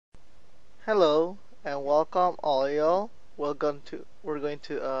Hello and welcome all y'all. We're going to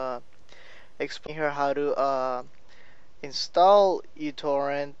explain here how to install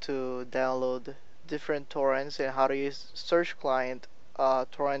uTorrent to download different torrents and how to use search client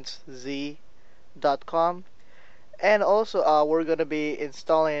torrentsz.com, and also we're gonna be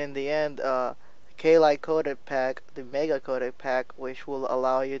installing in the end k-lite codec pack, the mega codec pack, which will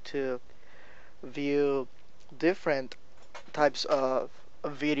allow you to view different types of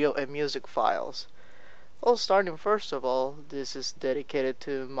video and music files. Well, starting first of all, this is dedicated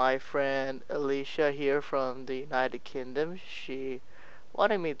to my friend Alicia here from the United Kingdom. She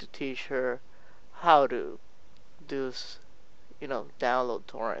wanted me to teach her how to do, download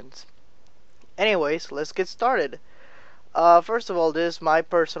torrents. Anyways, let's get started. First of all, this is my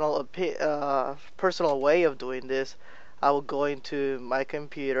personal way of doing this. I will go into my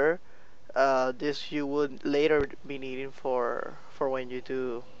computer. This you would later be needing for when you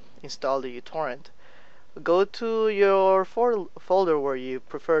do install the uTorrent. Go to your folder where you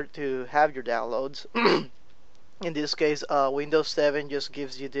prefer to have your downloads. In this case, Windows 7 just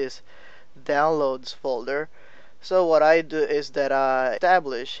gives you this downloads folder. So what I do is that I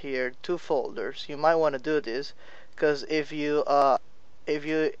establish here two folders. You might want to do this because if you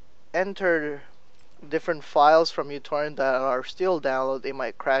enter different files from uTorrent that are still download, it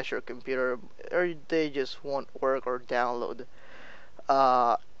might crash your computer or they just won't work or download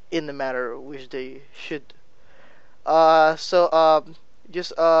uh, in the manner which they should. Just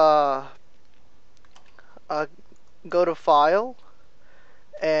uh, go to File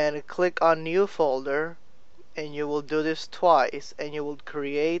and click on New Folder, and you will do this twice, and you will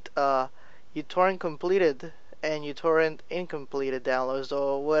create uTorrent completed and uTorrent incompleted downloads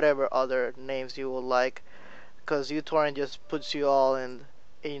or whatever other names you would like, because uTorrent just puts you all in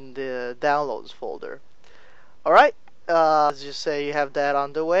the downloads folder. All right, let's just say you have that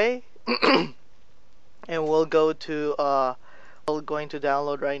on the way, and we'll go to we're going to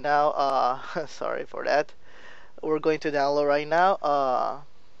download right now. Sorry for that. We're going to download right now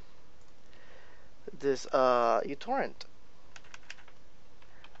this uTorrent.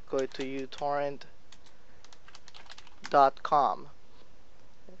 Go to uTorrent.com.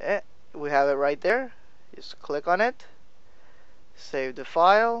 We have it right there. Just click on it. Save the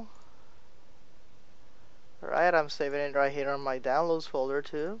file. Alright, I'm saving it right here on my downloads folder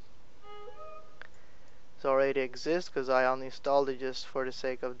too. It already exists because I uninstalled it just for the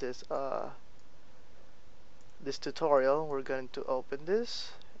sake of this tutorial. We're going to open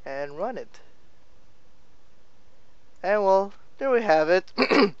this and run it. And well, there we have it.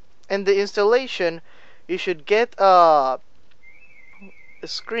 And the installation, you should get a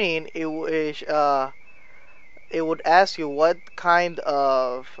screen it would ask you what kind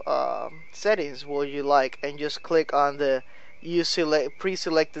of settings would you like, and just click on the you select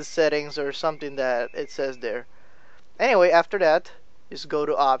pre-selected settings or something that it says there. Anyway, after that, just go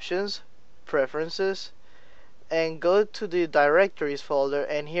to Options, Preferences, and go to the Directories folder,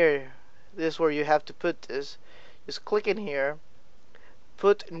 and here, this is where you have to put this. Just click in here,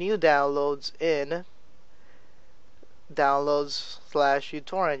 put New Downloads in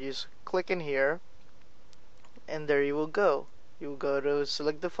Downloads/uTorrent. Just click in here, and there you will go. You will go to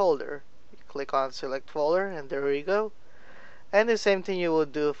select the folder. You click on Select Folder, and there you go. And the same thing you will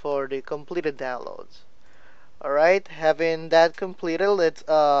do for the completed downloads. Alright, having that completed, let's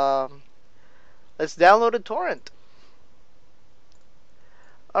download a torrent.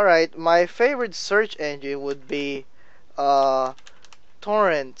 Alright, my favorite search engine would be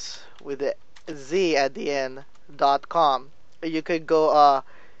torrents with the Z at the end .com. You could go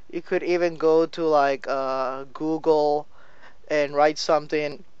you could even go to like Google and write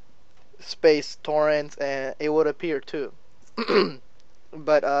something space torrents and it would appear too.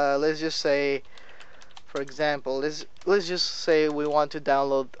 But let's just say, for example, let's just say we want to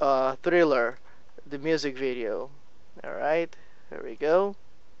download Thriller, the music video. All right, there we go.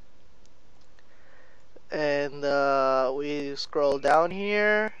 And we scroll down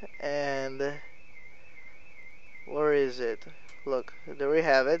here, and where is it? Look, there we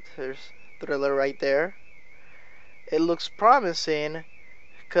have it. There's Thriller right there. It looks promising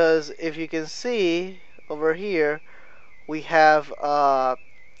because if you can see over here, we have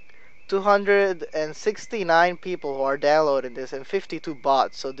 269 people who are downloading this and 52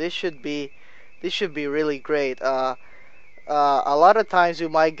 bots. So this should be really great. A lot of times you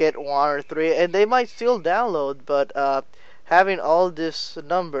might get one or three, and they might still download, but having all these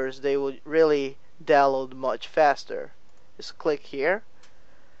numbers, they would really download much faster. Just click here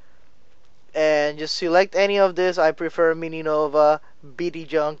and just select any of this. I prefer Mini Nova, BD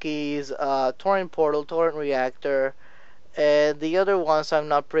Junkies, Torrent Portal, Torrent Reactor, and the other ones I'm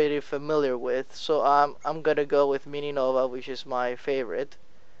not pretty familiar with, so I'm gonna go with Mini Nova, which is my favorite.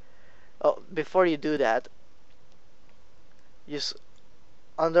 Oh, before you do that, just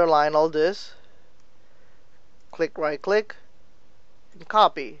underline all this, click right click, and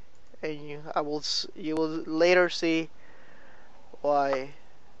copy, and you will later see why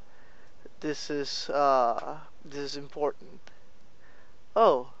this is important.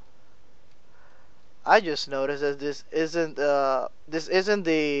 Oh, I just noticed that this isn't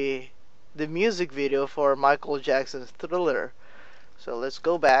the music video for Michael Jackson's Thriller. So let's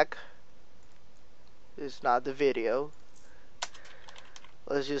go back. It's not the video.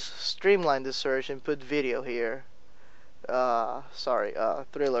 Let's just streamline the search and put video here. Sorry,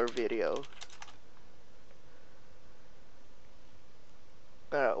 Thriller video.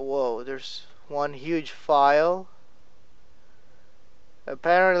 Whoa, there's one huge file.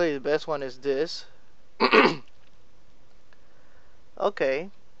 Apparently the best one is this. Okay,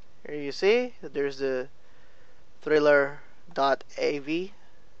 here you see there's the thriller.av.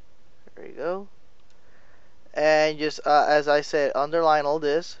 There you go. And just as I said, underline all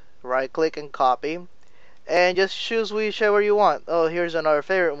this, right click and copy, and just choose whichever you want. Oh, here's another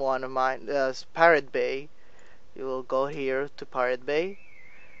favorite one of mine, Pirate Bay. You will go here to Pirate Bay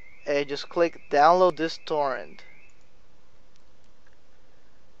and just click download this torrent.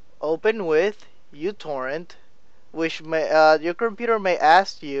 Open with uTorrent, which may your computer may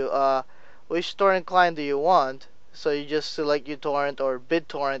ask you which torrent client do you want. So you just select uTorrent or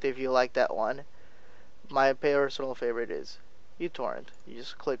BitTorrent if you like that one. My personal favorite is uTorrent. You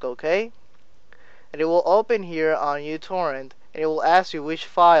just click OK, and it will open here on uTorrent, and it will ask you which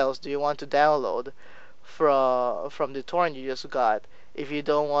files do you want to download from the torrent you just got. If you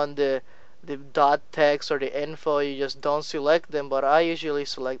don't want the dot text or the info, you just don't select them, but I usually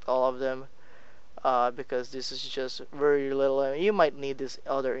select all of them because this is just very little and you might need this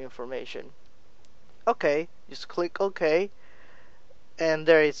other information. Okay, just click OK, and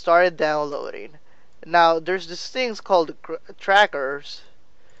there it started downloading. Now there's these things called trackers,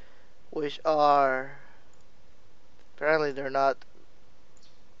 which are apparently they're not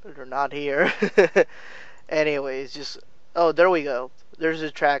here. Anyways, just oh, there we go. There's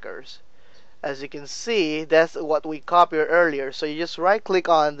the trackers. As you can see, that's what we copied earlier. So you just right click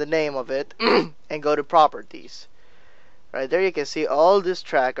on the name of it and go to properties. Right there you can see all these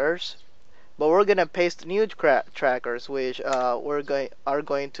trackers, but we're gonna paste new trackers which are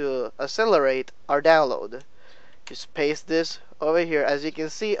going to accelerate our download. Just paste this over here. As you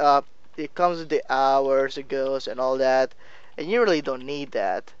can see, it comes with the hours, it goes, and all that, and you really don't need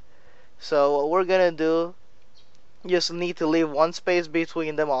that. So what we're gonna do, you just need to leave one space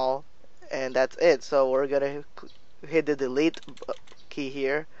between them all, and that's it. So we're gonna hit the delete key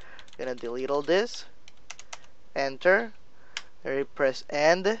here. Gonna delete all this, enter, press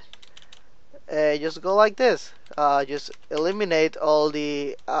end, just go like this. Just eliminate all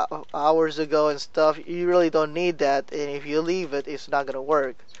the hours ago and stuff. You really don't need that, and if you leave it, it's not gonna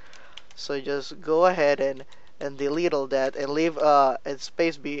work. So just go ahead and delete all that and leave a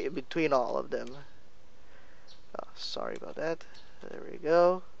space between all of them. Sorry about that. There we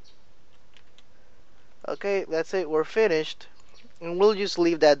go. Okay, that's it. We're finished, and we'll just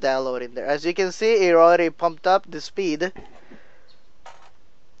leave that download in there. As you can see, it already pumped up the speed.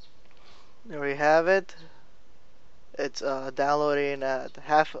 There we have it. It's downloading at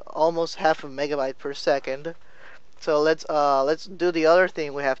almost half a megabyte per second. So let's do the other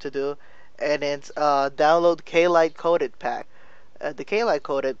thing we have to do, and it's download k-lite coded pack. The k-lite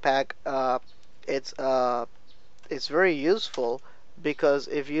coded pack, it's very useful because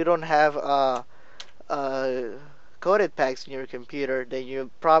if you don't have coded packs in your computer, then you're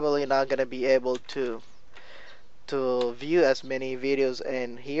probably not gonna be able to view as many videos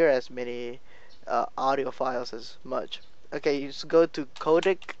and hear as many audio files as much. Okay, you just go to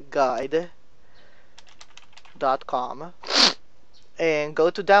codecguide.com and go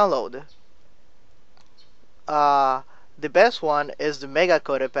to download. The best one is the mega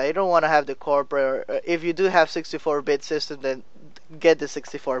coded pack. You don't want to have the corporate. If you do have 64-bit system, then get the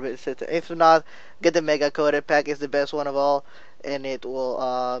 64-bit system. If not, get the mega coded pack. It's the best one of all, and it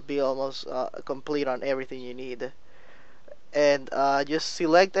will be almost complete on everything you need. And just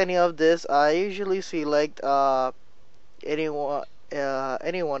select any of this. I usually select any one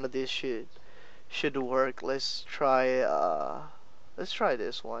of these should work. Let's try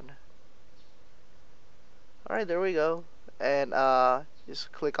this one. Alright, there we go. And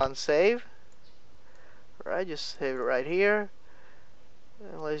just click on save. Alright, just save it right here.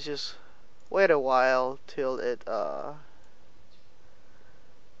 And let's just wait a while till it